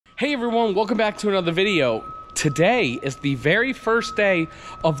Hey everyone, welcome back to another video. Today is the very first day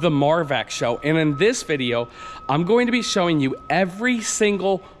of the Motorhomes show, and in this video I'm going to be showing you every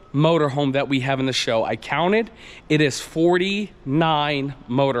single motorhome that we have in the show. I counted, it is 49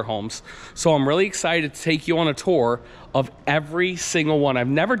 motorhomes, so I'm really excited to take you on a tour of every single one. I've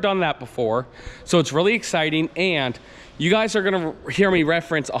never done that before, so it's really exciting. And you guys are gonna hear me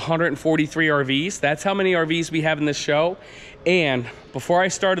reference 143 RVs. That's how many RVs we have in this show. And before I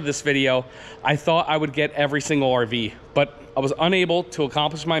started this video, I thought I would get every single RV, but I was unable to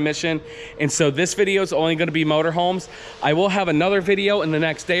accomplish my mission. And so this video is only gonna be motorhomes. I will have another video in the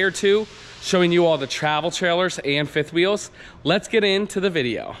next day or two showing you all the travel trailers and fifth wheels. Let's get into the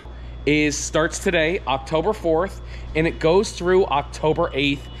video. It starts today, October 4th, and it goes through October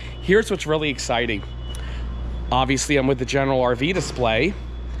 8th. Here's what's really exciting. Obviously, I'm with the General RV display,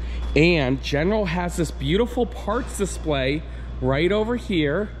 and General has this beautiful parts display right over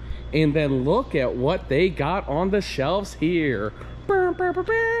here. And then look at what they got on the shelves here.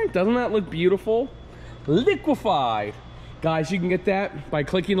 Doesn't that look beautiful? Liquefied. Guys, you can get that by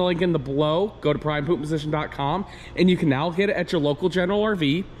clicking the link in the below. Go to primepoopposition.com, and you can now get it at your local General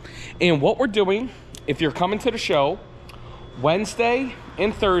RV. And what we're doing, if you're coming to the show, Wednesday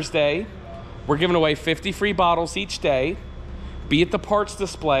and Thursday, we're giving away 50 free bottles each day. Be at the parts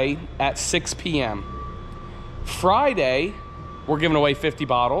display at 6 p.m. Friday, we're giving away 50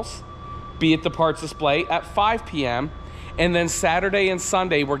 bottles. Be at the parts display at 5 p.m. And then Saturday and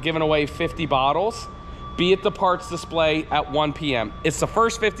Sunday, we're giving away 50 bottles. Be at the parts display at 1 p.m. It's the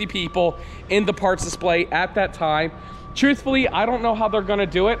first 50 people in the parts display at that time. Truthfully, I don't know how they're gonna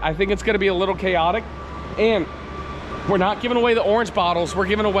do it. I think it's gonna be a little chaotic. And we're not giving away the orange bottles. We're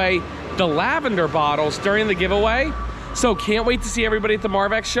giving away the lavender bottles during the giveaway. So can't wait to see everybody at the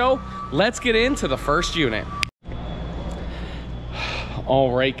Motorhomes show. Let's get into the first unit.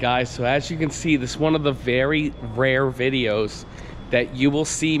 All right, guys, so as you can see, this is one of the very rare videos that you will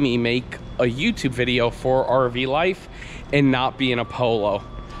see me make a YouTube video for RV life and not be in a polo.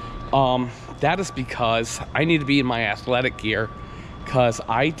 That is because I need to be in my athletic gear, because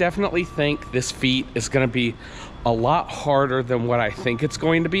I definitely think this feat is going to be a lot harder than what I think it's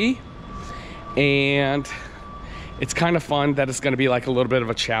going to be. And it's kind of fun that it's going to be like a little bit of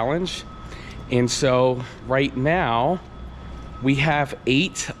a challenge. And so right now we have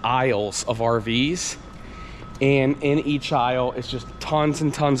 8 aisles of RVs, and in each aisle is just tons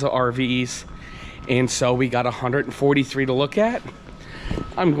and tons of RVs. And so we got 143 to look at.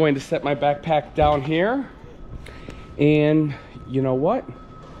 I'm going to set my backpack down here, and you know what?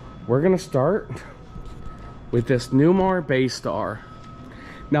 We're gonna start with this Newmar Baystar.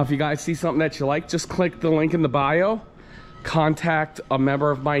 Now, if you guys see something that you like, just click the link in the bio, contact a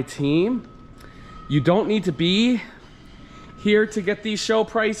member of my team. You don't need to be here to get these show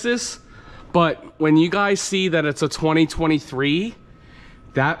prices, but when you guys see that it's a 2023,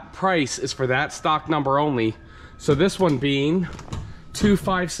 that price is for that stock number only. So this one being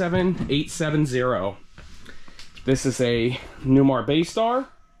 257870. This is a Newmar Baystar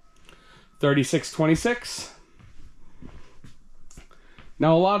 3626.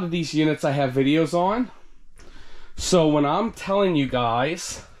 Now, a lot of these units I have videos on, so when I'm telling you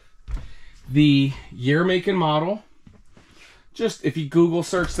guys the year, make, and model, just if you Google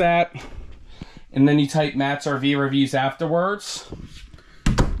search that and then you type Matt's RV reviews afterwards,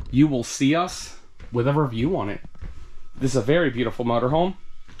 you will see us with a review on it. This is a very beautiful motorhome.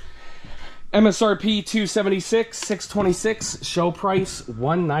 MSRP 276, 626, show price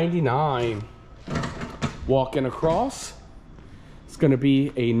 $199. Walking across, it's going to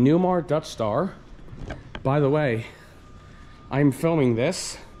be a Newmar Dutch Star. By the way, I'm filming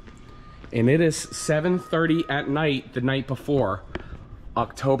this, and it is 7:30 at night the night before,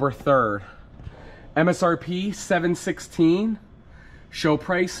 October 3rd. MSRP 716, show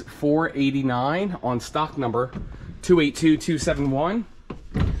price $489 on stock number 282271.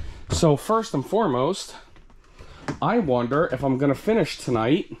 So first and foremost, I wonder if I'm gonna finish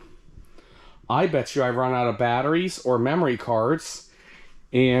tonight. I bet you I run out of batteries or memory cards,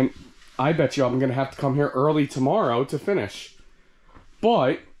 and I bet you I'm gonna have to come here early tomorrow to finish.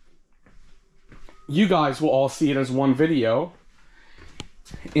 But you guys will all see it as one video.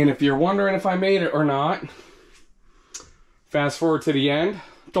 And if you're wondering if I made it or not, fast forward to the end.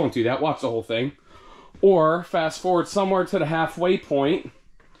 Don't do that, watch the whole thing. Or fast forward somewhere to the halfway point,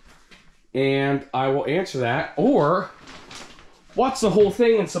 and I will answer that. Or watch the whole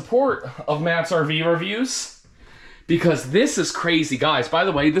thing in support of Matt's RV reviews, because this is crazy, guys. By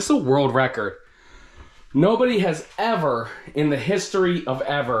the way, this is a world record. Nobody has ever, in the history of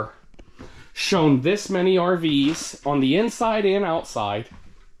ever, shown this many RVs on the inside and outside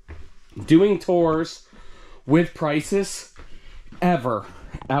doing tours with prices ever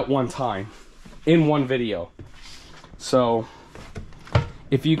at one time in one video. So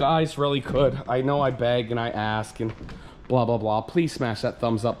if you guys really could, I know I beg and I ask and blah blah blah, please smash that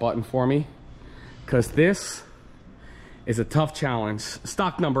thumbs up button for me, because this is a tough challenge.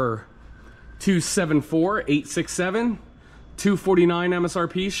 Stock number 274867, 249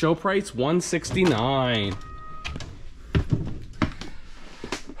 MSRP, show price 169.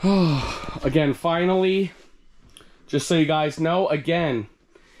 Again, finally, just so you guys know, again,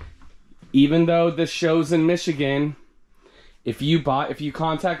 even though this show's in Michigan, if you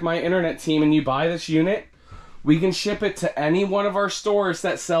contact my internet team and you buy this unit, we can ship it to any one of our stores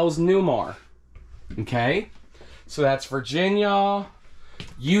that sells Newmar. Okay? So that's Virginia,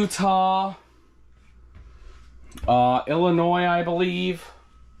 Utah, Illinois, I believe.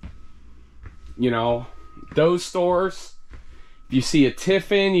 You know, those stores. If you see a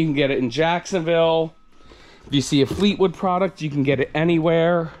Tiffin, you can get it in Jacksonville. If you see a Fleetwood product, you can get it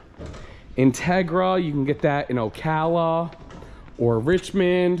anywhere. Integra, you can get that in Ocala or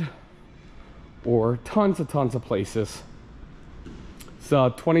Richmond or tons of places. It's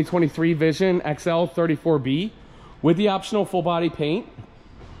a 2023 Vision XL 34B with the optional full body paint.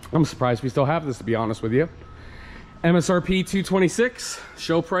 I'm surprised we still have this, to be honest with you. MSRP 226,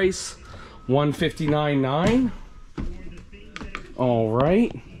 show price 159.9. All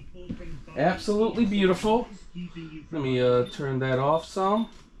right, absolutely beautiful. Let me turn that off some.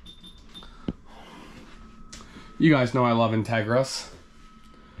 You guys know I love Integras.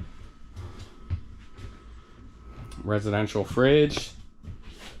 Residential fridge,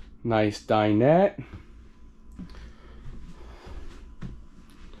 nice dinette.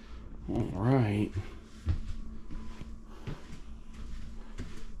 All right.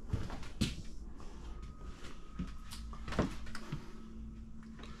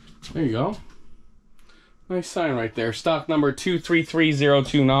 There you go. Nice sign right there. Stock number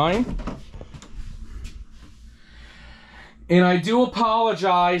 233029. And I do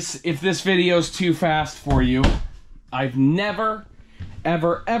apologize if this video's too fast for you. I've never,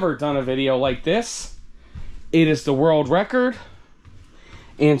 ever done a video like this. It is the world record.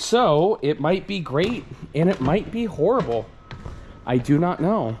 And so, it might be great, and it might be horrible. I do not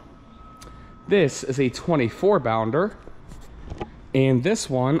know. This is a 24 bounder. And this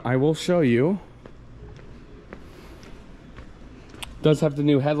one, I will show you, does have the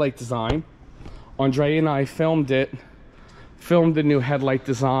new headlight design. Andre and I filmed the new headlight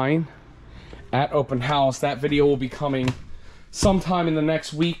design at open house. That video will be coming sometime in the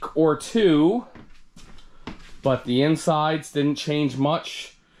next week or two. But the insides didn't change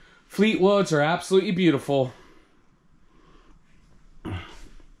much. Fleetwoods are absolutely beautiful.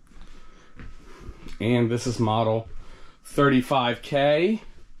 And this is model 35K,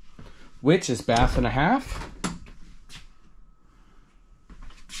 which is bath and a half.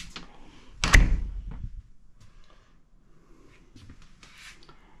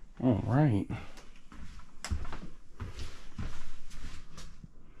 All right.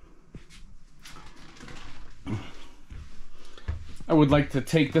 I would like to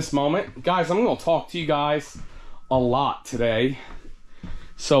take this moment. Guys, I'm going to talk to you guys a lot today.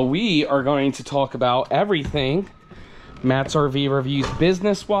 So we are going to talk about everything Matt's RV Reviews,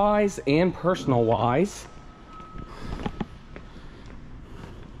 business-wise and personal-wise.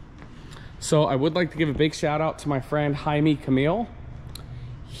 So I would like to give a big shout-out to my friend Jaime Camille.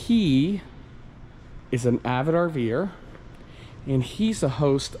 He is an avid RVer, and he's a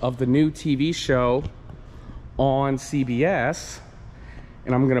host of the new TV show on CBS.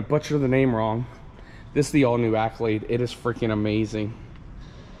 And I'm going to butcher the name wrong. This is the all-new Accolade. It is freaking amazing.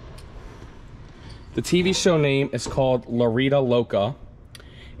 The TV show name is called La Rita Loca.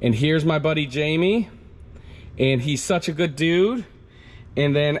 And here's my buddy Jamie. And he's such a good dude.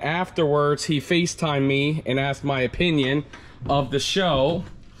 And then afterwards, he FaceTimed me and asked my opinion of the show.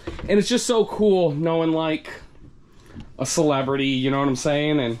 And it's just so cool knowing, like, a celebrity, you know what I'm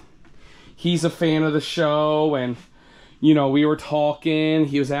saying? And he's a fan of the show. And, you know, we were talking.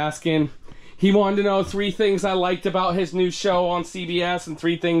 He was asking. He wanted to know 3 things I liked about his new show on CBS and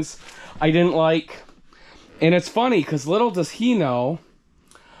 3 things I didn't like. And it's funny because little does he know,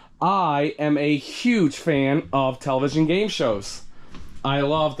 I am a huge fan of television game shows. I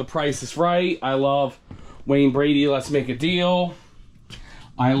love The Price is Right. I love Wayne Brady, Let's Make a Deal.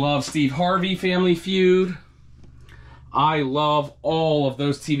 I love Steve Harvey, Family Feud. I love all of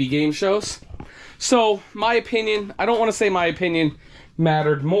those TV game shows. So my opinion, I don't want to say my opinion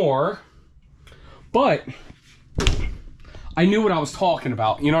mattered more, but I knew what I was talking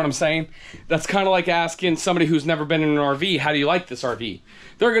about. You know what I'm saying? That's kind of like asking somebody who's never been in an RV, how do you like this RV?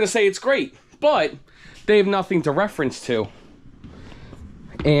 They're going to say it's great, but they have nothing to reference to.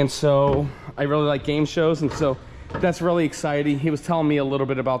 And so I really like game shows, and so that's really exciting. He was telling me a little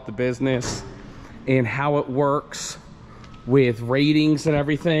bit about the business and how it works with ratings and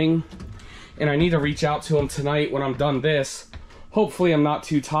everything. And I need to reach out to him tonight when I'm done this. Hopefully I'm not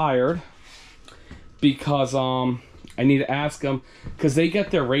too tired, because I need to ask them, because they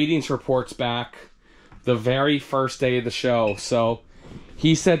get their ratings reports back the very first day of the show. So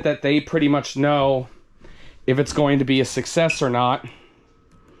he said that they pretty much know if it's going to be a success or not.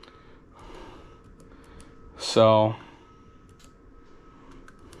 So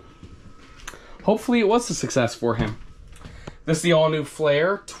hopefully it was a success for him. This is the all-new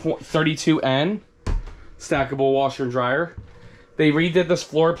Flare 32N stackable washer and dryer. They redid this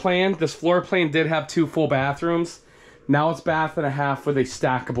floor plan. This floor plan did have 2 full bathrooms. Now it's bath and a half with a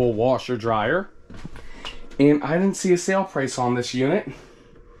stackable washer dryer. And I didn't see a sale price on this unit,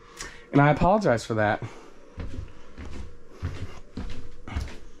 and I apologize for that.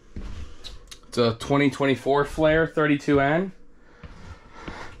 It's a 2024 Flare 32N.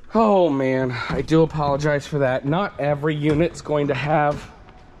 Oh man, I do apologize for that. Not every unit's going to have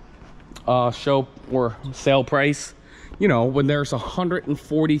a show or sale price. You know, when there's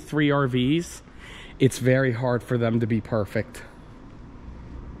 143 RVs, it's very hard for them to be perfect.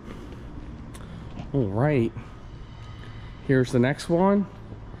 All right, here's the next one.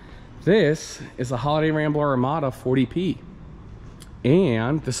 This is a Holiday Rambler Armada 40p.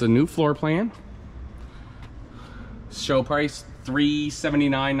 And this is a new floor plan. Show price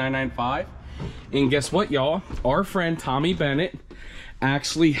 $379,995. And guess what, y'all? Our friend Tommy Bennett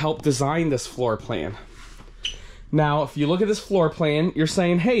actually helped design this floor plan. Now, if you look at this floor plan, you're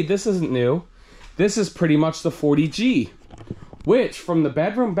saying, hey, this isn't new. This is pretty much the 40G, which from the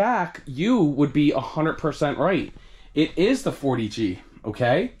bedroom back, you would be 100% right. It is the 40G,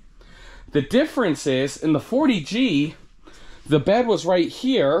 okay? The difference is, in the 40G, the bed was right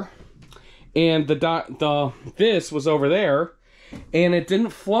here, and this was over there, and it didn't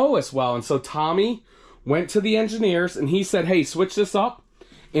flow as well. And so Tommy went to the engineers, and he said, hey, switch this up,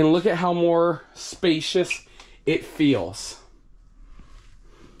 and look at how more spacious it feels.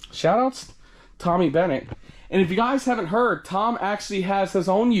 Shout outs Tommy Bennett. And if you guys haven't heard, Tom actually has his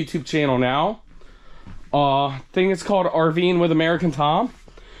own YouTube channel now. Thing is called RVing with American Tom.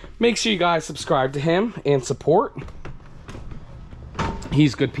 Make sure you guys subscribe to him and support.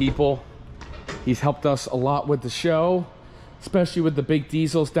 He's good people. He's helped us a lot with the show, especially with the big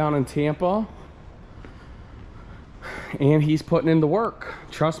diesels down in Tampa. And he's putting in the work.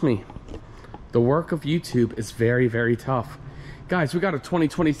 Trust me, the work of YouTube is very, very tough. Guys, we got a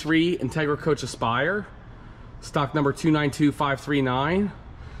 2023 Integra Coach Aspire, stock number 292539,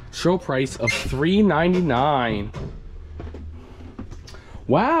 show price of $399.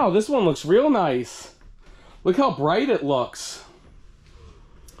 Wow, this one looks real nice. Look how bright it looks.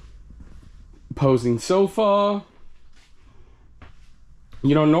 Posing sofa.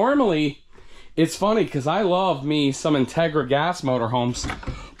 You know, normally it's funny because I love me some Integra gas motorhomes,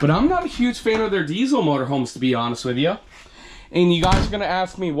 but I'm not a huge fan of their diesel motorhomes, to be honest with you. And you guys are going to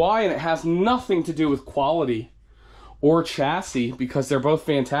ask me why, and it has nothing to do with quality or chassis, because they're both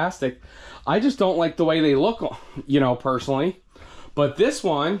fantastic. I just don't like the way they look, you know, personally. But this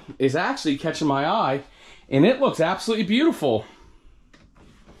one is actually catching my eye, and it looks absolutely beautiful.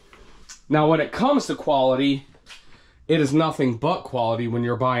 Now, when it comes to quality, it is nothing but quality when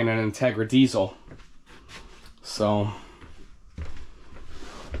you're buying an Integra diesel. So,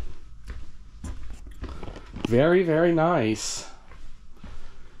 very, very nice.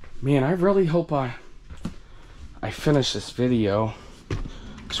 Man, I really hope I finish this video,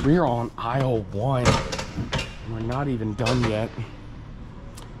 because we're on aisle 1. We're not even done yet.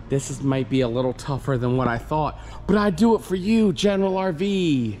 This might be a little tougher than what I thought, but I do it for you, General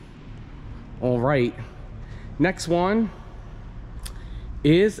RV. All right, next one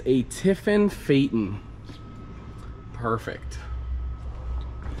is a Tiffin Phaeton. Perfect.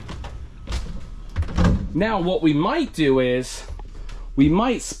 Now, what we might do is we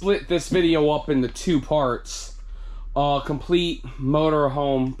might split this video up into 2 parts. A complete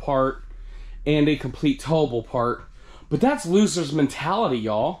motorhome part and a complete towable part. But that's loser's mentality,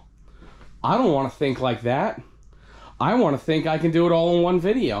 y'all. I don't want to think like that. I want to think I can do it all in one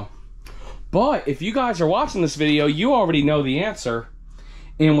video. But if you guys are watching this video, you already know the answer.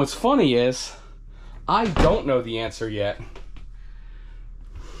 And what's funny is, I don't know the answer yet.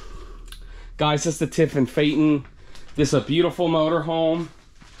 Guys, this is the Tiffin Phaeton. This is a beautiful motorhome.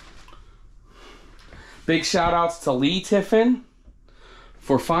 Big shout outs to Lee Tiffin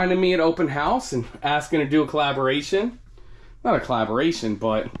for finding me at open house and asking to do a collaboration. Not a collaboration,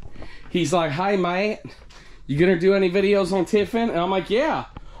 but he's like, hi mate, you gonna do any videos on Tiffin? And I'm like, yeah,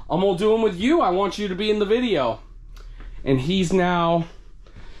 I'm gonna do them with you. I want you to be in the video. And he's now,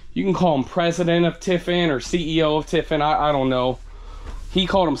 you can call him president of Tiffin or CEO of Tiffin, I don't know. He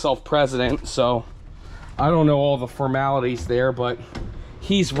called himself president, so I don't know all the formalities there, but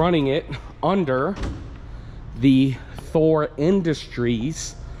he's running it under the Thor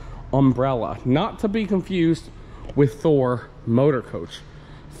Industries umbrella, not to be confused with Thor Motor Coach.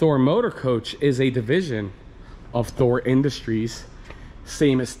 Thor Motor Coach is a division of Thor Industries,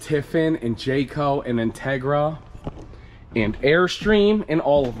 same as Tiffin and Jayco and Integra and Airstream and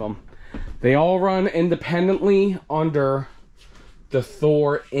all of them. They all run independently under the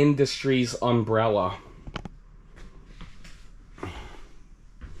Thor Industries umbrella.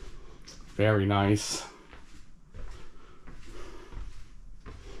 Very nice.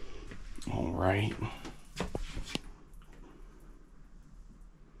 All right.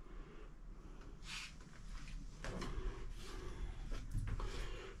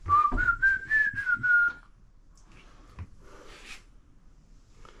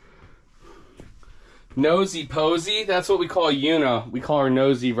 Nosy Posy, that's what we call Una. We call her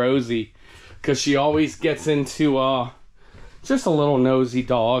Nosy Rosie because she always gets into just a little nosy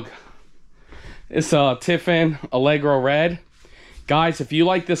dog. It's Tiffin Allegro Red. Guys, if you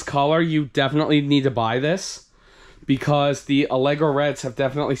like this color, you definitely need to buy this because the Allegro Reds have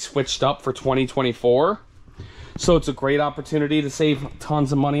definitely switched up for 2024. So it's a great opportunity to save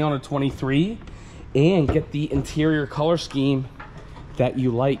tons of money on a 23 and get the interior color scheme that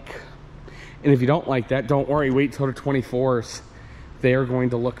you like. And if you don't like that, don't worry, wait till the 24s. They're going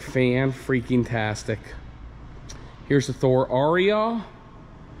to look fan-freaking-tastic. Here's the Thor Aria.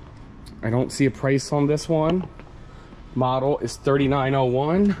 I don't see a price on this one. Model is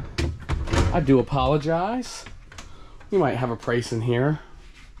 3901. I do apologize. We might have a price in here.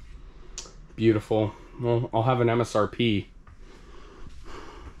 Beautiful. Well, I'll have an MSRP.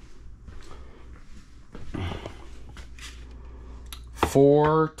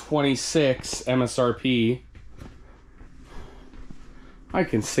 $426 MSRP. I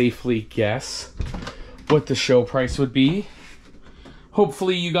can safely guess what the show price would be.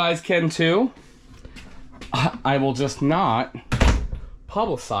 Hopefully you guys can too. I will just not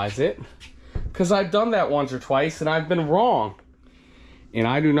publicize it because I've done that once or twice and I've been wrong. And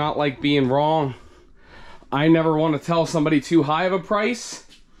I do not like being wrong. I never want to tell somebody too high of a price.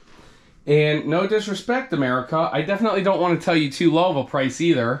 And no disrespect, America, I definitely don't want to tell you too low of a price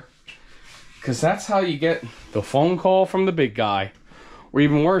either. Because that's how you get the phone call from the big guy. Or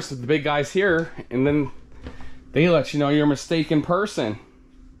even worse, if the big guy's here and then they let you know you're a mistaken person.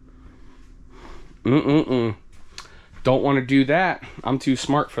 Don't want to do that. I'm too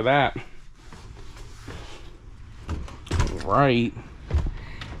smart for that. Right.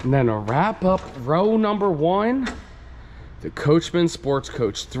 And then to wrap up row number 1, the Coachman Sports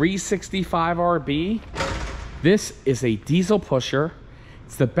Coach 365 RB. This is a diesel pusher.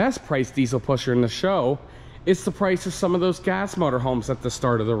 It's the best priced diesel pusher in the show. It's the price of some of those gas motorhomes at the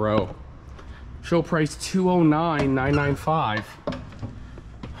start of the row. Show price $209,995.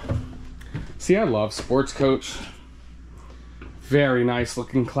 See, I love Sports Coach. Very nice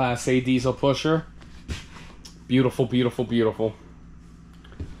looking Class A diesel pusher. Beautiful, beautiful, beautiful.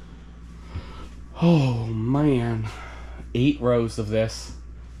 Oh man, 8 rows of this.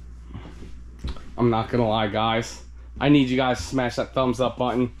 I'm not gonna lie, guys. I need you guys to smash that thumbs up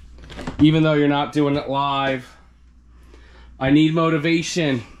button. Even though you're not doing it live. I need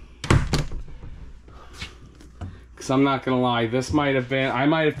motivation. Because I'm not gonna lie, this might have been, I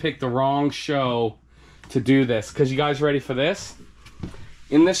might have picked the wrong show to do this. Because you guys ready for this?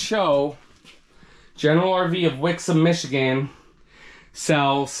 In this show, General RV of Wixom, Michigan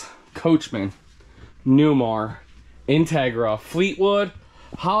sells Coachman, Newmar, Integra, Fleetwood,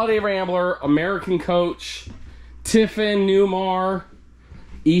 Holiday Rambler, American Coach, Tiffin, Newmar,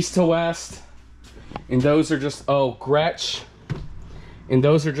 East to West, and those are just, oh, Gretsch, and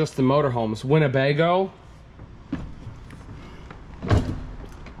those are just the motorhomes. Winnebago.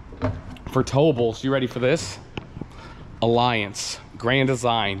 For towables, you ready for this? Alliance, Grand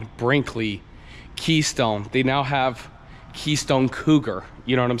Design, Brinkley, Keystone. They now have Keystone Cougar.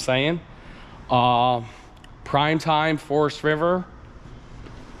 You know what I'm saying? Prime Time, Forest River.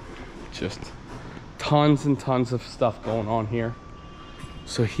 Just tons and tons of stuff going on here.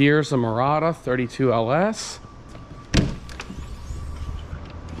 So here's a Murata 32 LS.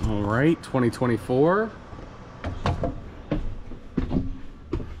 All right, 2024.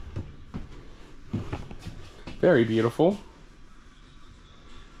 Very beautiful.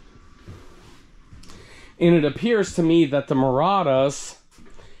 And it appears to me that the Muratas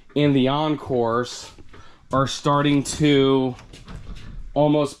and the Encores are starting to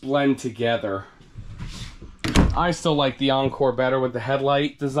almost blend together. I still like the Encore better with the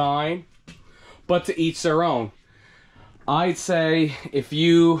headlight design, but to each their own. I'd say if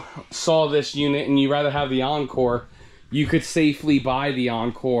you saw this unit and you'd rather have the Encore, you could safely buy the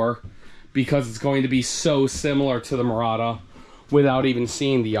Encore because it's going to be so similar to the Murata without even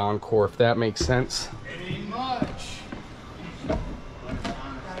seeing the Encore, if that makes sense. It ain't much.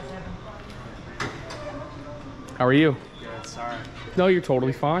 How are you? Good, sorry. No, you're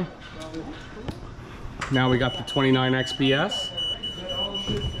totally fine. Now we got the 29 XPS.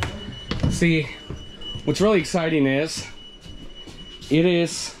 See, what's really exciting is it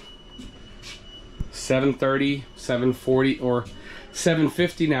is 7:30, 7:40, or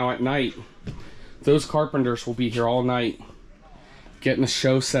 7:50 now at night. Those carpenters will be here all night getting a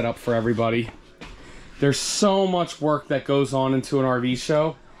show set up for everybody. There's so much work that goes on into an RV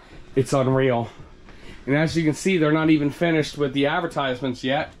show. It's unreal. And as you can see, they're not even finished with the advertisements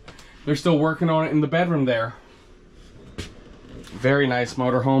yet. They're still working on it in the bedroom there. Very nice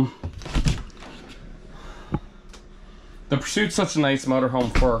motorhome. The Pursuit's such a nice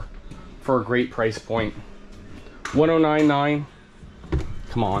motorhome for a great price point. $109.9.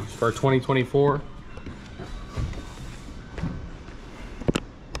 Come on, for 2024.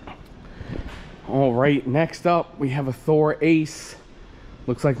 All right, next up we have a Thor Ace.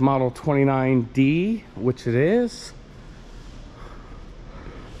 Looks like model 29D, which it is.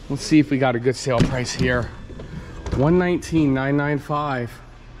 Let's see if we got a good sale price here. $119,995.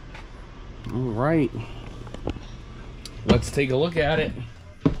 All right, let's take a look at it.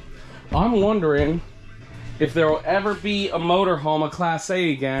 I'm wondering if there will ever be a motorhome, a Class A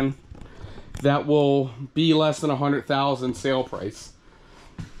again, that will be less than 100,000 sale price.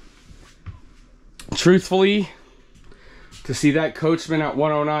 Truthfully, to see that Coachman at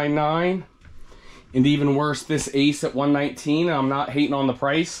 109.9, and even worse, this Ace at 119, and I'm not hating on the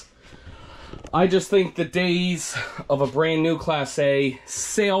price. I just think the days of a brand new Class A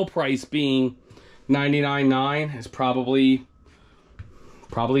sale price being $99.9 is probably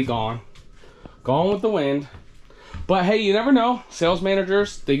gone. Gone with the wind. But hey, you never know. Sales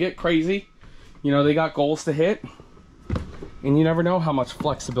managers, they get crazy. You know, they got goals to hit. And you never know how much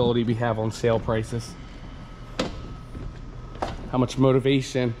flexibility we have on sale prices. How much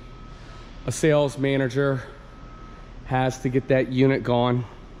motivation a sales manager has to get that unit gone.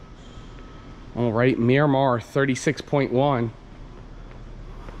 All right, Miramar 36.1.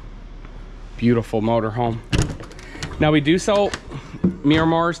 Beautiful motorhome. Now we do sell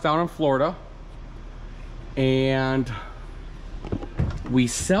Miramars down in Florida, and we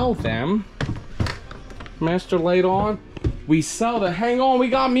sell them. Master light on. We sell the, hang on, we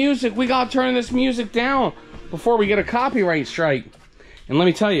got music. We got to turn this music down before we get a copyright strike. And let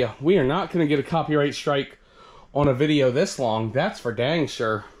me tell you, we are not going to get a copyright strike on a video this long. That's for dang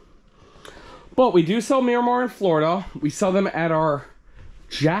sure. But we do sell Miramar in Florida. We sell them at our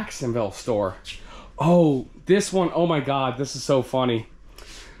Jacksonville store. Oh, this one, oh my God, this is so funny.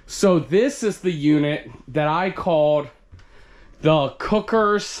 So this is the unit that I called the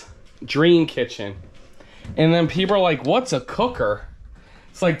Cooker's Dream Kitchen. And then people are like, what's a cooker?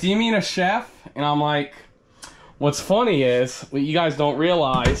 It's like, do you mean a chef? And I'm like, what's funny is, what you guys don't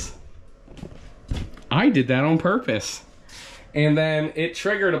realize, I did that on purpose. And then it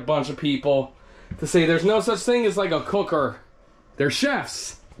triggered a bunch of people to say there's no such thing as like a cooker. They're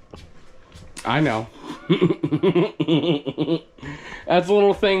chefs. I know. That's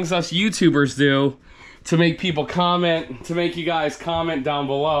little things us YouTubers do to make people comment, to make you guys comment down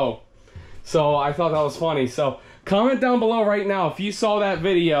below. So I thought that was funny. So comment down below right now if you saw that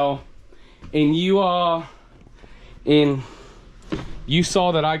video and you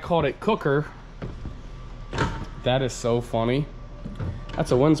saw that I called it cooker. That is so funny.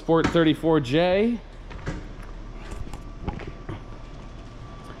 That's a Winsport 34J.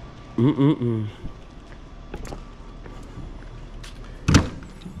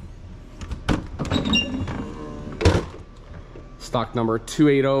 Stock number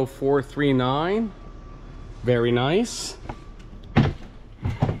 280439. Very nice.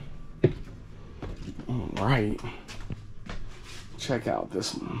 All right. Check out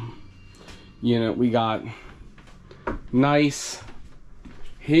this unit. We got nice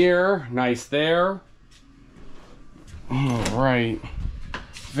here, nice there. All right.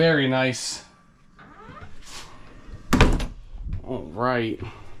 Very nice. All right.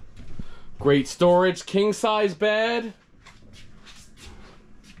 Great storage, king size bed.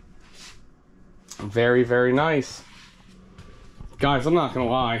 Very, very nice. Guys, I'm not gonna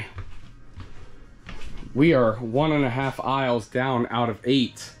lie. We are 1.5 aisles down out of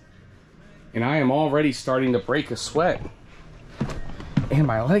 8. And I am already starting to break a sweat. And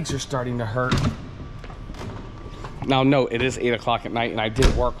my legs are starting to hurt. Now, no, it is 8 o'clock at night and I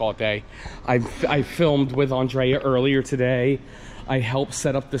did work all day. I filmed with Andrea earlier today. I helped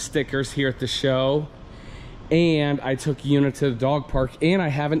set up the stickers here at the show. And I took Una to the dog park, and I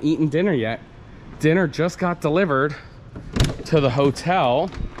haven't eaten dinner yet. Dinner just got delivered to the hotel.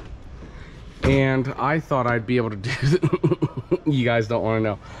 And I thought I'd be able to do that. You guys don't want to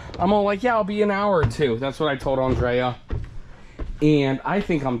know. I'm all like, yeah, I'll be an hour or two. That's what I told Andrea. And I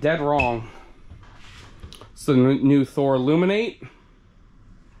think I'm dead wrong. It's the new Thor Illuminate.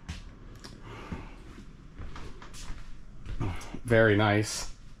 Very nice.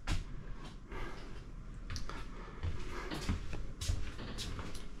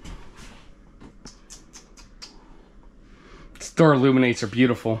 Thor Illuminates are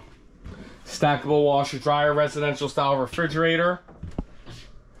beautiful. Stackable washer dryer, residential style refrigerator.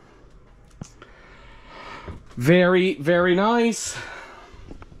 Very, very nice.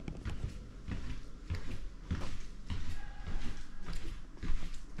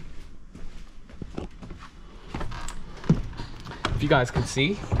 If you guys can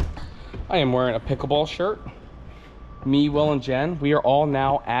see, I am wearing a pickleball shirt. Me, Will, and Jen, we are all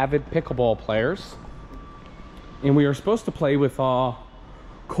now avid pickleball players. And we were supposed to play with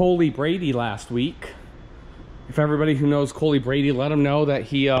Coley Brady last week. If everybody who knows Coley Brady, let him know that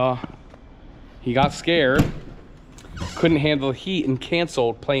he got scared, couldn't handle the heat, and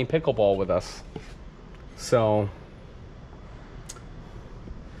canceled playing pickleball with us. So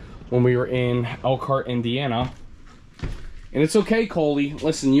when we were in Elkhart, Indiana, and it's okay, Coley.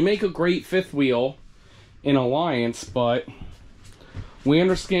 Listen, you make a great fifth wheel in Alliance, but we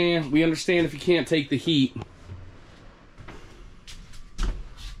understand if you can't take the heat.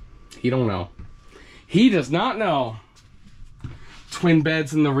 He don't know. He does not know. Twin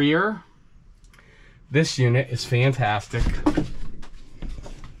beds in the rear. This unit is fantastic.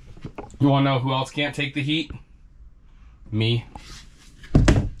 You want to know who else can't take the heat? Me.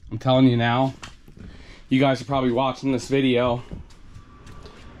 I'm telling you now. You guys are probably watching this video,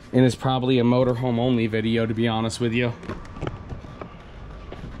 and it's probably a motorhome only video, to be honest with you.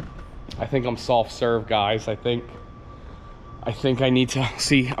 I think I'm soft serve, guys. I think I need to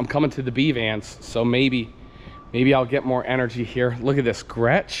see. I'm coming to the B vans, so maybe I'll get more energy here. Look at this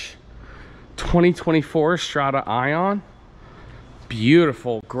Gretsch 2024 Strata Ion.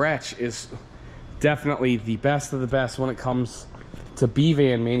 Beautiful. Gretsch is definitely the best of the best when it comes to B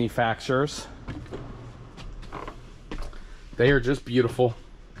van manufacturers. They are just beautiful.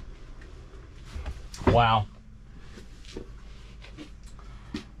 Wow.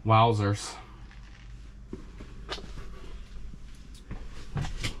 Wowzers.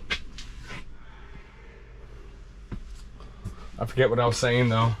 I forget what I was saying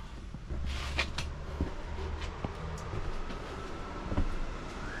though.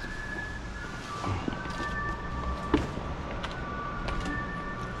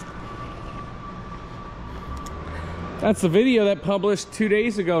 That's the video that published 2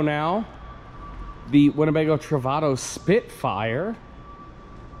 days ago now. The Winnebago Travato Spitfire.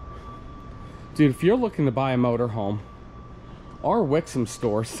 Dude, if you're looking to buy a motorhome, our Wixom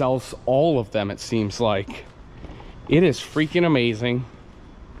store sells all of them, it seems like. It is freaking amazing.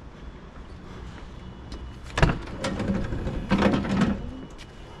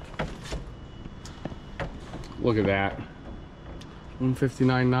 Look at that.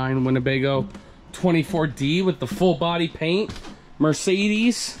 159.9 Winnebago 24D with the full body paint.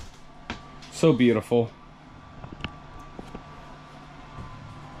 Mercedes. So beautiful.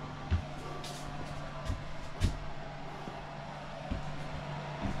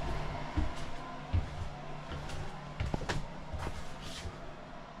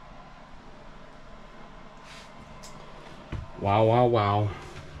 Wow, wow, wow.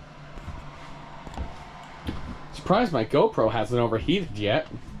 Surprised my GoPro hasn't overheated yet.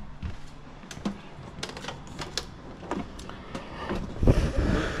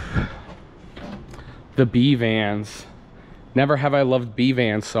 The B vans. Never have I loved B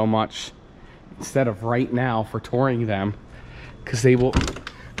vans so much instead of right now for touring them, because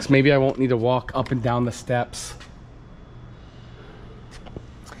maybe I won't need to walk up and down the steps.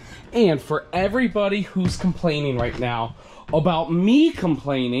 And for everybody who's complaining right now about me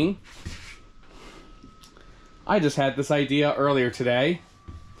complaining, I just had this idea earlier today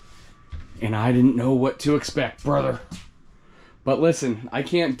and I didn't know what to expect, brother. But listen, I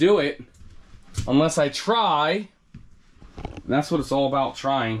can't do it unless I try. And that's what it's all about,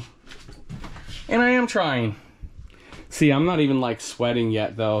 trying. And I am trying. See, I'm not even like sweating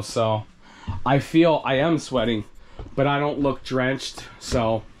yet though, so I feel I am sweating, but I don't look drenched,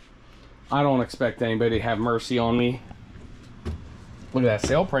 so I don't expect anybody to have mercy on me. Look at that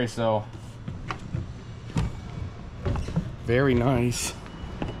sale price though. Very nice.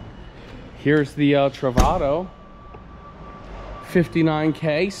 Here's the Travato.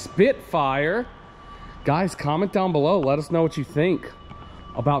 59K Spitfire. Guys, comment down below. Let us know what you think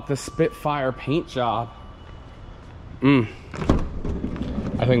about the Spitfire paint job. I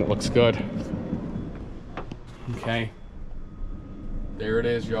think it looks good. Okay. There it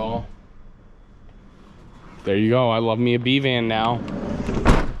is, y'all. There you go. I love me a B-van now.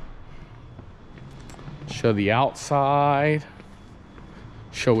 Show the outside.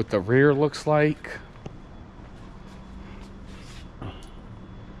 Show what the rear looks like.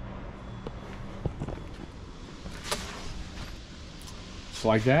 Just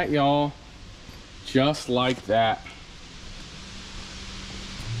like that, y'all. Just like that.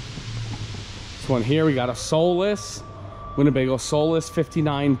 This one here, we got a Solus, Winnebago Solus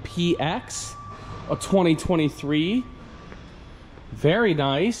 59PX, a 2023. Very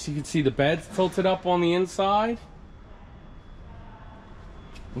nice. You can see the bed's tilted up on the inside.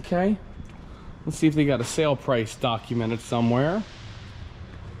 Okay. Let's see if they got a sale price documented somewhere.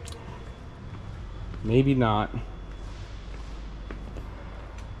 Maybe not.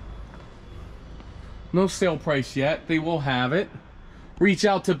 No sale price yet. They will have it. Reach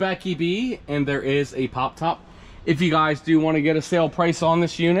out to Becky B, and there is a pop top if you guys do want to get a sale price on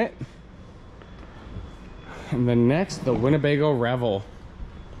this unit. And then next, the Winnebago Revel.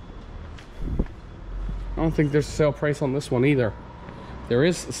 I don't think there's a sale price on this one either. There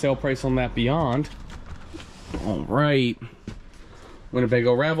is a sale price on that Beyond. All right.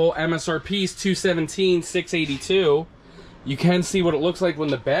 Winnebago Revel, MSRP is $217,682. You can see what it looks like when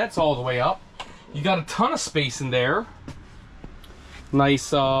the bed's all the way up. You got a ton of space in there.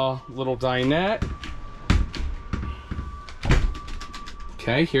 Nice little dinette.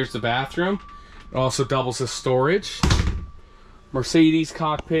 Okay, here's the bathroom. It also doubles as storage. Mercedes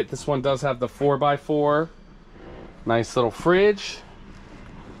cockpit. This one does have the 4x4. Nice little fridge.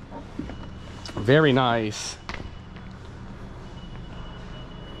 Very nice.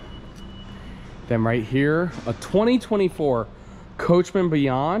 Then right here, a 2024 Coachman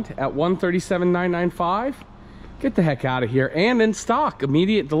Beyond at $137,995. Get the heck out of here. And in stock,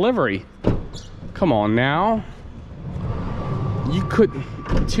 immediate delivery. Come on now. You could,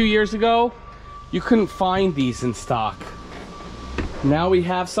 2 years ago, you couldn't find these in stock. Now we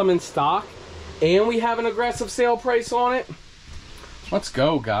have some in stock, and we have an aggressive sale price on it. Let's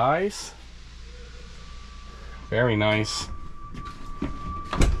go, guys. Very nice.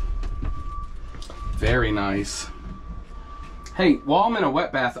 Very nice. Hey, while I'm in a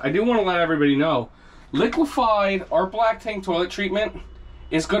wet bath, I do want to let everybody know, liquefied or black tank toilet treatment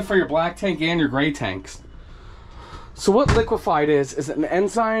is good for your black tank and your gray tanks. So what liquefied is an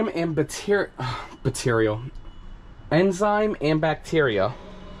enzyme and enzyme and bacteria.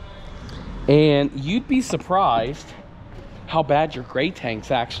 And you'd be surprised how bad your gray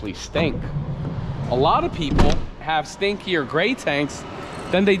tanks actually stink. A lot of people have stinkier gray tanks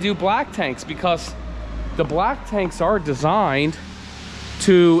than they do black tanks because the black tanks are designed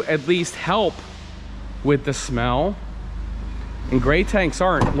to at least help with the smell, and gray tanks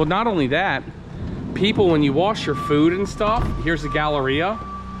aren't. Well, not only that, people, when you wash your food and stuff, here's a Galleria.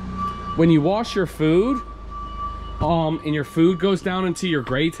 When you wash your food, and your food goes down into your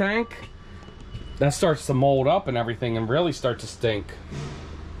gray tank, that starts to mold up and everything and really start to stink.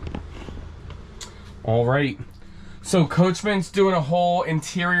 All right, so Coachman's doing a whole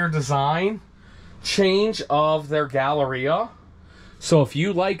interior design change of their Galleria. So if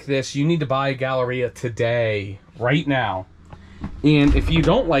you like this, you need to buy a Galleria today, right now. And if you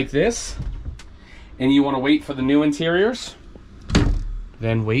don't like this and you want to wait for the new interiors,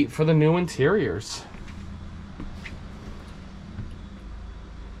 then wait for the new interiors.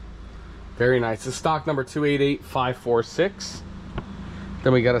 Very nice. It's stock number 288546.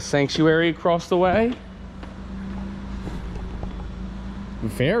 Then we got a Sanctuary across the way.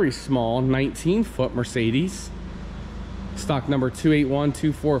 Very small 19-foot Mercedes. Stock number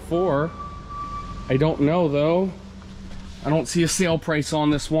 281244. I don't know though. I don't see a sale price on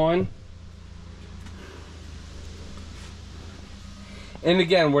this one. And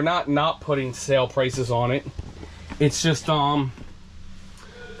again, we're not putting sale prices on it. It's just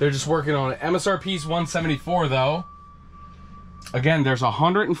they're just working on it. MSRP is $174 though. Again, there's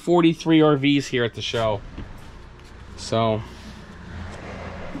 143 RVs here at the show. So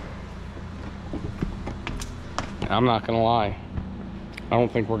I'm not gonna lie, I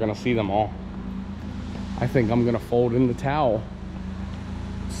don't think we're gonna see them all. I think I'm gonna fold in the towel.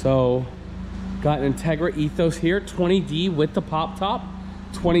 So, got an Integra Ethos here, 20D with the pop top,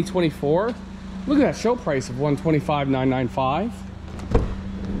 2024. Look at that show price of $125,995.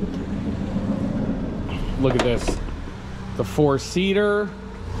 Look at this, the 4-seater.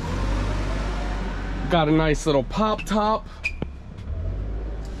 Got a nice little pop top.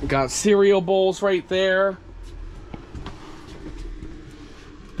 Got cereal bowls right there.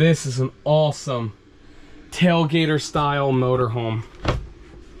 This is an awesome tailgater style motorhome.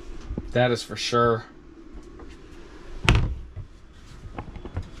 That is for sure.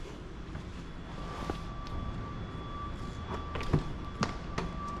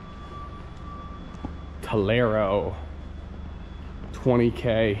 Tolero,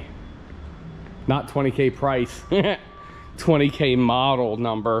 20K, not 20K price, 20K model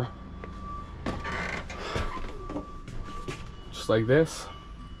number. Just like this.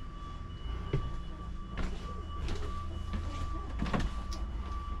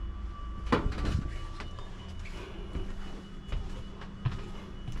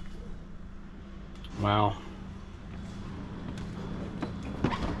 Wow.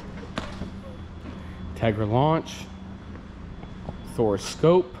 Integra launch, Thor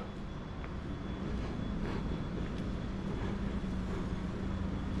scope,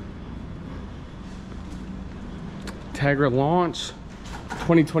 Integra launch,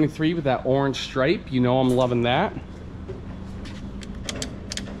 2023 with that orange stripe. You know I'm loving that.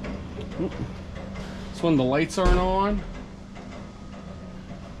 This one the lights aren't on.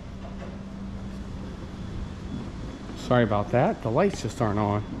 Sorry about that, the lights just aren't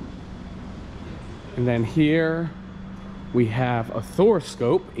on. And then here we have a Thor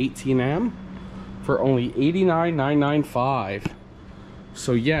scope 18M for only $89,995.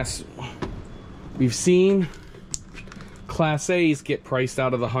 So yes, we've seen Class A's get priced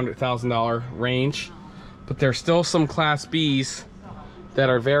out of the $100,000 range, but there's still some Class B's that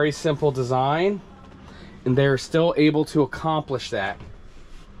are very simple design, and they're still able to accomplish that,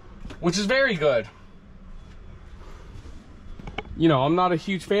 which is very good. You know, I'm not a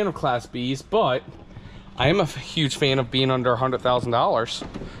huge fan of Class B's, but I am a huge fan of being under $100,000.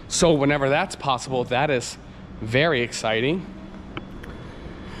 So whenever that's possible, that is very exciting.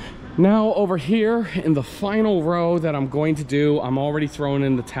 Now over here in the final row that I'm going to do, I'm already throwing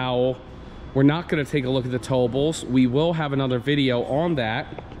in the towel. We're not going to take a look at the towables. We will have another video on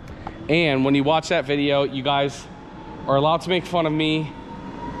that. And when you watch that video, you guys are allowed to make fun of me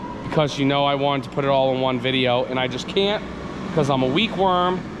because you know I wanted to put it all in one video, and I just can't because I'm a weak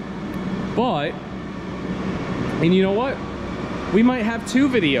worm. But, and you know what? We might have two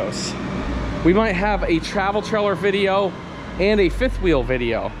videos. We might have a travel trailer video and a fifth wheel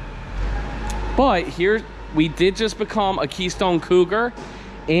video. But here, we did just become a Keystone Cougar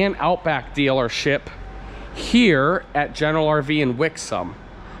and Outback dealership here at General RV in Wixom,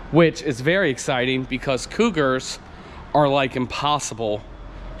 which is very exciting because Cougars are like impossible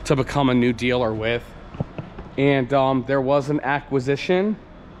to become a new dealer with. And there was an acquisition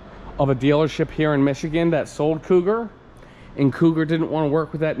of a dealership here in Michigan that sold Cougar, and Cougar didn't want to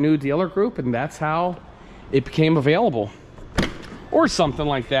work with that new dealer group, and that's how it became available, or something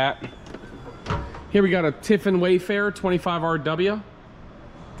like that. Here we got a Tiffin Wayfarer 25RW.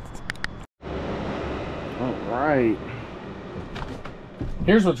 All right.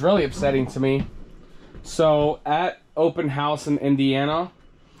 Here's what's really upsetting to me. So at open house in Indiana,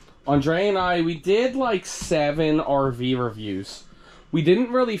 Andre and I, we did like 7 RV reviews. We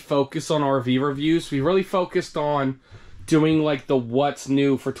didn't really focus on RV reviews. We really focused on doing like the what's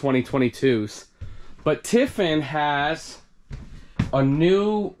new for 2022s. But Tiffin has a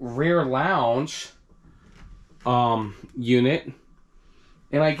new rear lounge unit,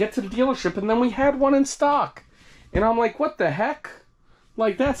 and I get to the dealership and then we had one in stock, and I'm like, what the heck?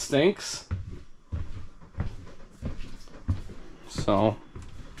 Like, that stinks. So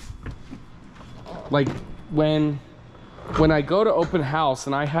like when I go to open house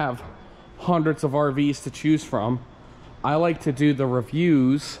and I have hundreds of RVs to choose from, I like to do the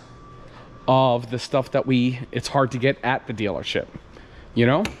reviews of the stuff that it's hard to get at the dealership, you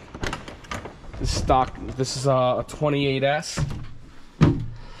know? This stock, this is a 28S.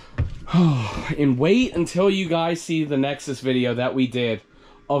 And wait until you guys see the Nexus video that we did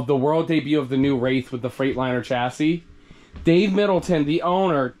of the world debut of the new Wraith with the Freightliner chassis. Dave Middleton, the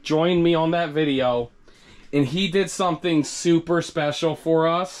owner, joined me on that video, and he did something super special for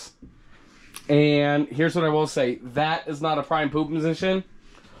us. And here's what I will say. That is not a prime poop position,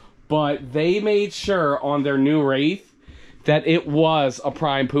 but they made sure on their new Wraith that it was a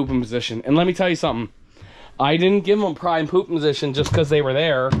prime pooping position. And let me tell you something. I didn't give them prime pooping position just because they were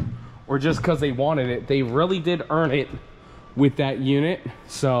there, or just because they wanted it. They really did earn it with that unit.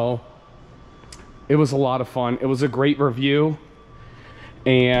 So it was a lot of fun. It was a great review,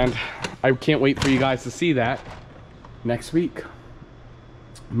 and I can't wait for you guys to see that next week.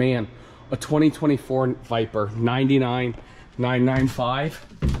 Man, a 2024 Viper, $99,995,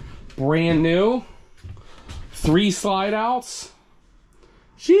 brand new, 3 slide outs.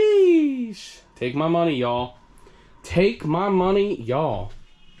 Sheesh. Take my money, y'all. Take my money, y'all.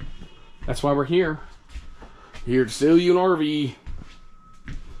 That's why we're here. Here to sell you an RV.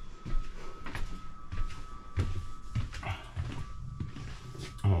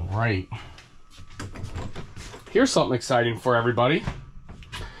 All right. Here's something exciting for everybody.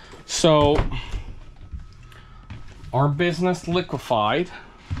 So, our business Liquefied,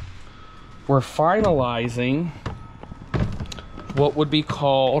 we're finalizing what would be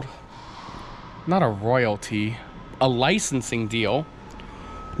called, not a royalty, a licensing deal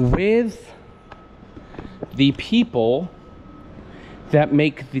with the people that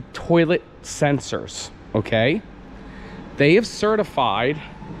make the toilet sensors, okay? They have certified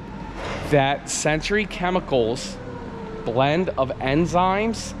that Century Chemicals blend of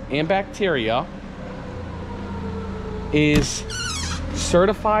enzymes and bacteria is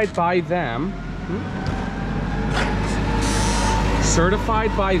certified by them,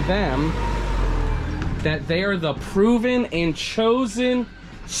 that they are the proven and chosen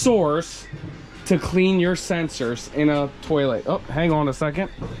source to clean your sensors in a toilet. Oh, hang on a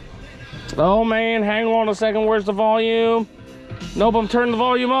second. Oh man, hang on a second. Where's the volume? Nope, I'm turning the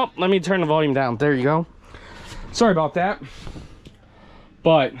volume up. Let me turn the volume down. There you go. Sorry about that.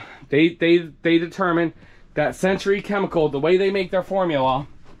 But they determined that Century Chemical, the way they make their formula,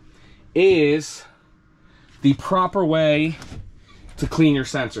 is the proper way to clean your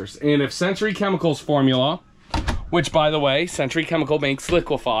sensors. And if Century Chemical's formula, which by the way, Century Chemical makes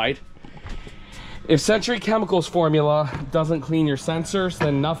Liquefied, if Century Chemical's formula doesn't clean your sensors,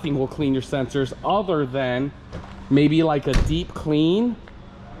 then nothing will clean your sensors other than maybe like a deep clean,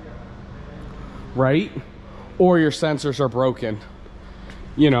 right? Or your sensors are broken.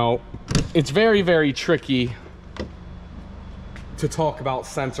 You know, it's very, very tricky to talk about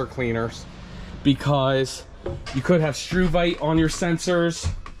sensor cleaners because you could have struvite on your sensors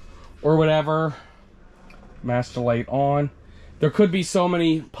or whatever. Master light on. There could be so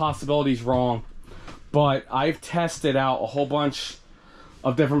many possibilities wrong, but I've tested out a whole bunch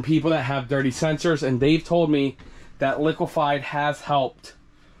of different people that have dirty sensors, and they've told me that Liquefied has helped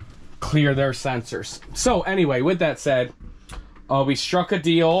clear their sensors. So anyway, with that said, we struck a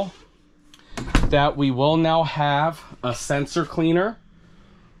deal that we will now have a sensor cleaner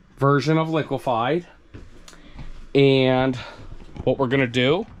version of Liquefied. And what we're gonna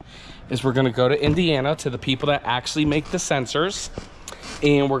do is we're gonna go to Indiana to the people that actually make the sensors,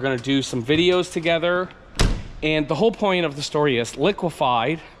 and we're gonna do some videos together. And the whole point of the story is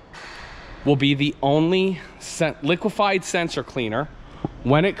Liquefied will be the only Liquefied sensor cleaner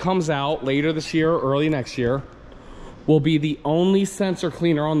when it comes out later this year or early next year, will be the only sensor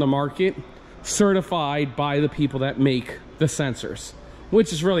cleaner on the market certified by the people that make the sensors,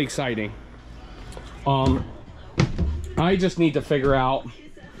 which is really exciting. I just need to figure out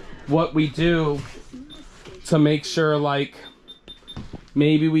what we do to make sure, like,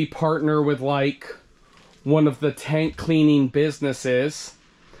 maybe we partner with like one of the tank cleaning businesses,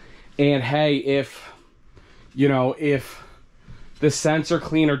 and hey, if you know, if the sensor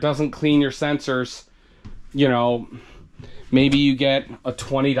cleaner doesn't clean your sensors, you know, maybe you get a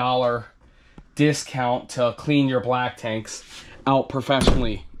 $20 discount to clean your black tanks out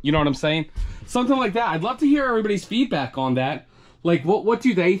professionally. You know what I'm saying? Something like that. I'd love to hear everybody's feedback on that. Like, what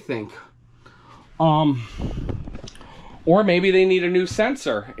do they think? Or maybe they need a new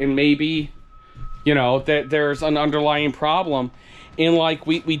sensor, and maybe, you know, that there's an underlying problem. And like,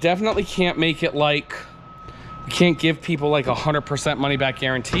 we definitely can't make it like, we can't give people like 100% money back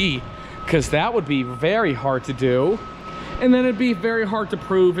guarantee, because that would be very hard to do. And then it'd be very hard to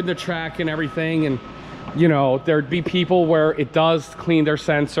prove and to track and everything. And, you know, there'd be people where it does clean their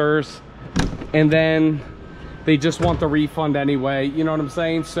sensors and then they just want the refund anyway. You know what I'm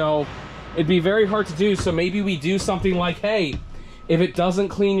saying? So it'd be very hard to do. So maybe we do something like, hey, if it doesn't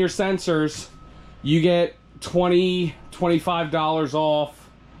clean your sensors, you get $20, $25 off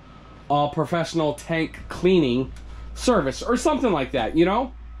a professional tank cleaning service or something like that, you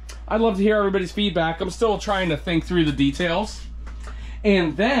know? I'd love to hear everybody's feedback. I'm still trying to think through the details.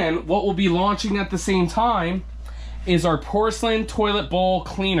 And then what we'll be launching at the same time is our porcelain toilet bowl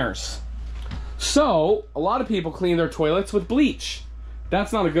cleaners. So a lot of people clean their toilets with bleach.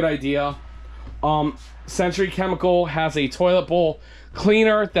 That's not a good idea. Century Chemical has a toilet bowl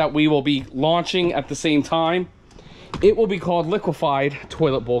cleaner that we will be launching at the same time. It will be called liquefied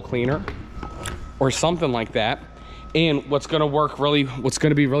toilet bowl cleaner or something like that. And what's going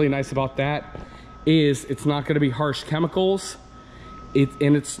to be really nice about that is it's not going to be harsh chemicals.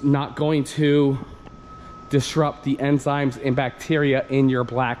 And it's not going to disrupt the enzymes and bacteria in your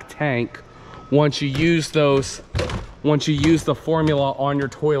black tank once you use the formula on your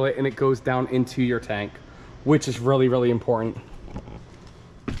toilet and it goes down into your tank, which is really, really important.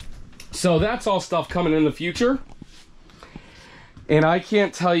 So that's all stuff coming in the future. And I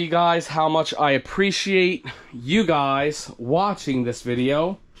can't tell you guys how much I appreciate you guys watching this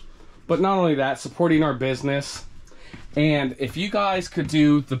video, but not only that, supporting our business. And if you guys could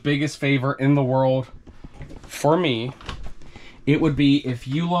do the biggest favor in the world for me, it would be if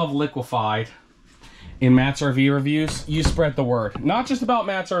you love liquefied in Matt's RV reviews, you spread the word. Not just about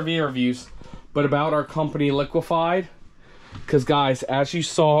Matt's RV reviews, but about our company Liquefied. Because guys, as you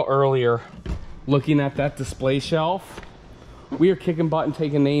saw earlier, looking at that display shelf, we are kicking butt and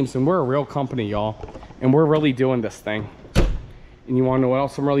taking names, and we're a real company, y'all. And we're really doing this thing. And you wanna know what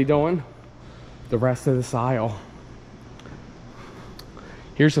else I'm really doing? The rest of this aisle.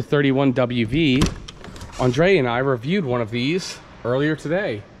 Here's a 31WV. Andre and I reviewed one of these earlier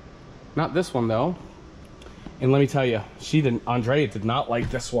today. Not this one though. And let me tell you, Andrea did not like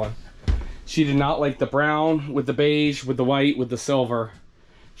this one. She did not like the brown with the beige, with the white, with the silver.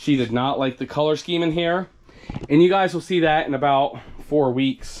 She did not like the color scheme in here. And you guys will see that in about 4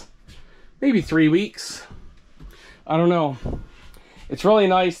 weeks, maybe 3 weeks. I don't know. It's really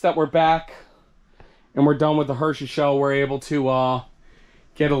nice that we're back and we're done with the Hershey show. We're able to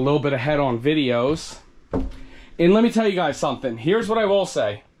get a little bit ahead on videos. And let me tell you guys something. Here's what I will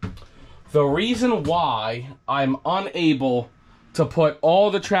say. The reason why I'm unable to put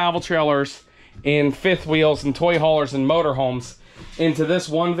all the travel trailers and fifth wheels and toy haulers and motorhomes into this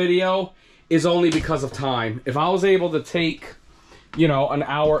one video is only because of time. If I was able to take, you know, an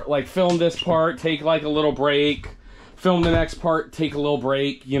hour, like film this part, take like a little break, film the next part, take a little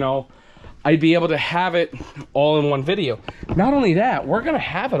break, you know, I'd be able to have it all in one video. Not only that, we're gonna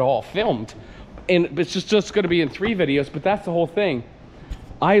have it all filmed. And it's just gonna be in 3 videos, but that's the whole thing.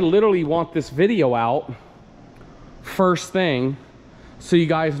 I literally want this video out first thing so you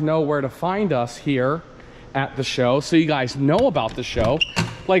guys know where to find us here at the show, so you guys know about the show.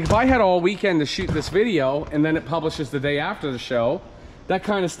 Like if I had all weekend to shoot this video and then it publishes the day after the show, that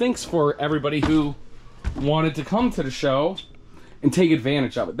kind of stinks for everybody who wanted to come to the show and take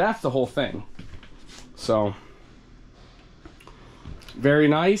advantage of it. That's the whole thing. So very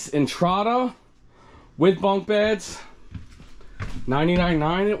nice. Entrada with bunk beds,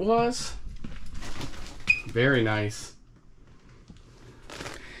 $99.9 it was. Very nice.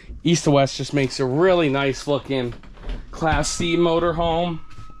 East to West just makes a really nice looking Class C motorhome.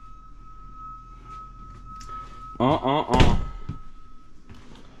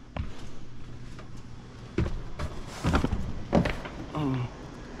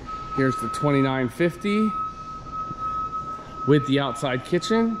 Here's the 2950 with the outside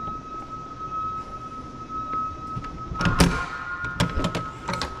kitchen.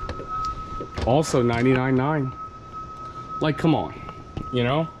 Also $99.9. Like, come on, you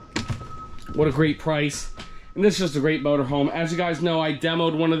know? What a great price. And this is just a great motorhome. As you guys know, I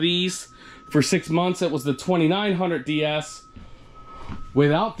demoed one of these for 6 months. It was the 2900 DS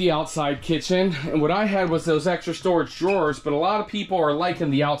without the outside kitchen. And what I had was those extra storage drawers, but a lot of people are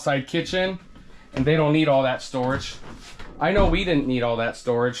liking the outside kitchen and they don't need all that storage. I know we didn't need all that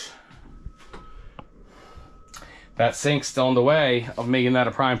storage. That sink's still in the way of making that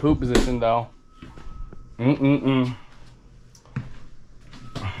a prime poop position though.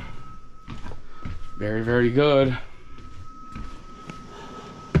 Very, very good.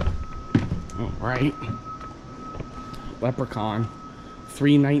 All right. Leprechaun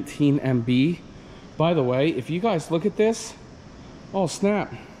 319 MB. By the way, if you guys look at this, oh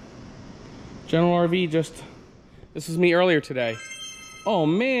snap. General RV this was me earlier today. Oh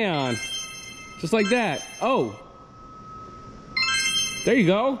man. Just like that. Oh. There you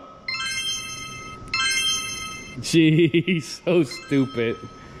go. Jeez, so stupid.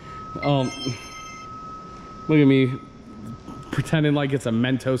 Look at me pretending like it's a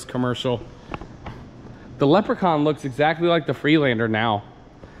Mentos commercial. The Leprechaun looks exactly like the Freelander now.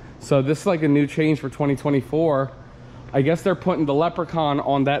 So this is like a new change for 2024. I guess they're putting the Leprechaun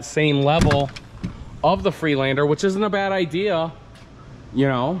on that same level of the Freelander, which isn't a bad idea, you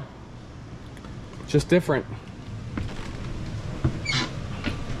know, just different.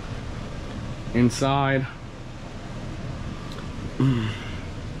 Inside,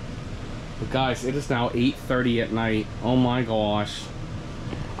 But guys, it is now 8:30 at night. Oh my gosh.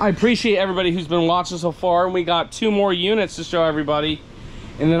 I appreciate everybody who's been watching so far, and we got 2 more units to show everybody.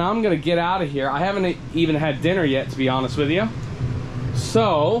 And then I'm gonna get out of here. I haven't even had dinner yet, to be honest with you.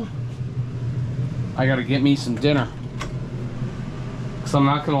 So, I gotta get me some dinner. Because I'm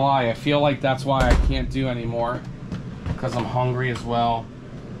not gonna lie, I feel like that's why I can't do anymore. Because I'm hungry as well.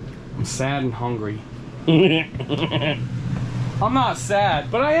 I'm sad and hungry. I'm not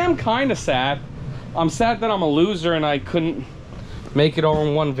sad, but I am kind of sad. I'm sad that I'm a loser and I couldn't make it all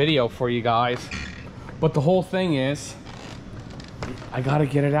in one video for you guys. But the whole thing is, I gotta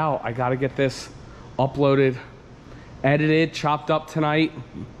get it out. I gotta get this uploaded, edited, chopped up tonight,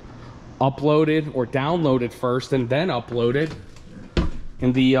 uploaded or downloaded first and then uploaded.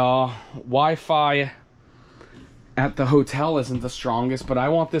 And the Wi-Fi at the hotel isn't the strongest, but I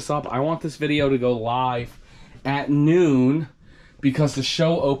want this up. I want this video to go live at noon because the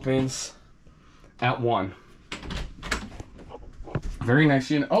show opens at 1. Very nice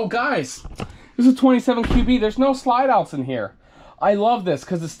unit. Oh guys, this is a 27 QB. There's no slide outs in here. I love this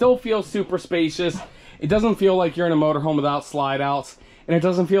because it still feels super spacious. It doesn't feel like you're in a motorhome without slide outs, and it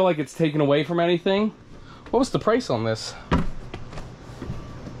doesn't feel like it's taken away from anything. What was the price on this?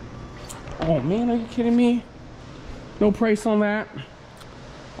 Oh man, are you kidding me? No price on that?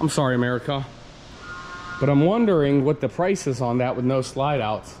 I'm sorry, America. But I'm wondering what the price is on that with no slide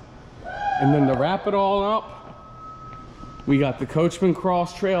outs. And then to wrap it all up, we got the Coachman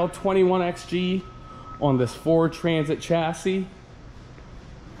Cross Trail 21XG on this Ford Transit chassis.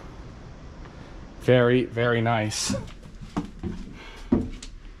 Very, very nice.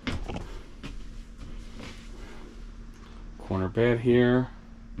 Corner bed here.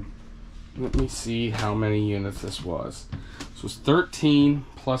 Let me see how many units this was. This was 13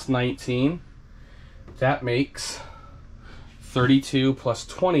 plus 19. That makes 32 plus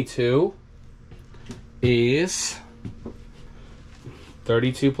 22 is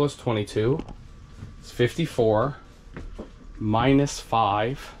 32 plus 22. It's 54 minus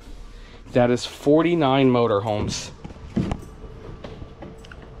 5. That is 49 motorhomes.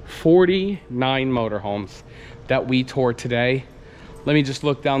 49 motorhomes that we toured today. Let me just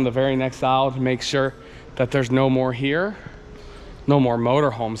look down the very next aisle to make sure that there's no more here. No more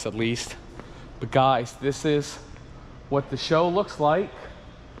motorhomes at least. But guys, this is what the show looks like.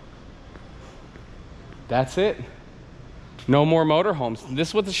 That's it. No more motorhomes. This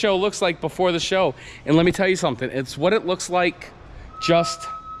is what the show looks like before the show. And let me tell you something. It's what it looks like just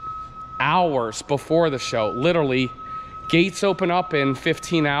hours before the show. Literally, gates open up in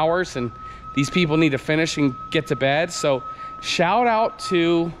 15 hours and these people need to finish and get to bed. So shout out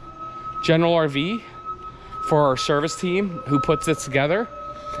to General RV for our service team who puts this together,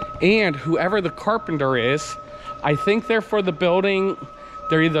 and whoever the carpenter is. I think they're for the building.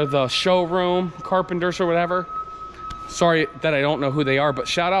 They're either the showroom carpenters or whatever. Sorry that I don't know who they are, but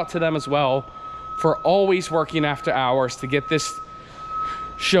shout out to them as well for always working after hours to get this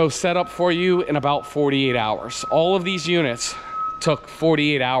show set up for you in about 48 hours. All of these units took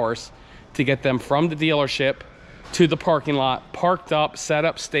 48 hours to get them from the dealership to the parking lot, parked up, set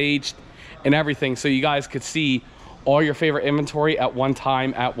up, staged, and everything, so you guys could see all your favorite inventory at one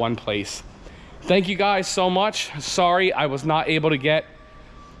time at one place. Thank you guys so much. Sorry I was not able to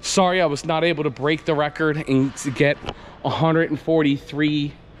break the record and to get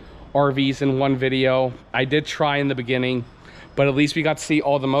 143 RVs in one video. I did try in the beginning, but at least we got to see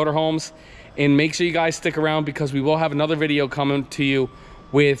all the motorhomes. And make sure you guys stick around because we will have another video coming to you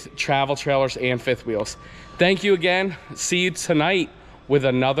with travel trailers and fifth wheels. Thank you again. See you tonight with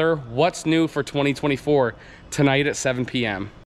another What's New for 2024 tonight at 7 p.m.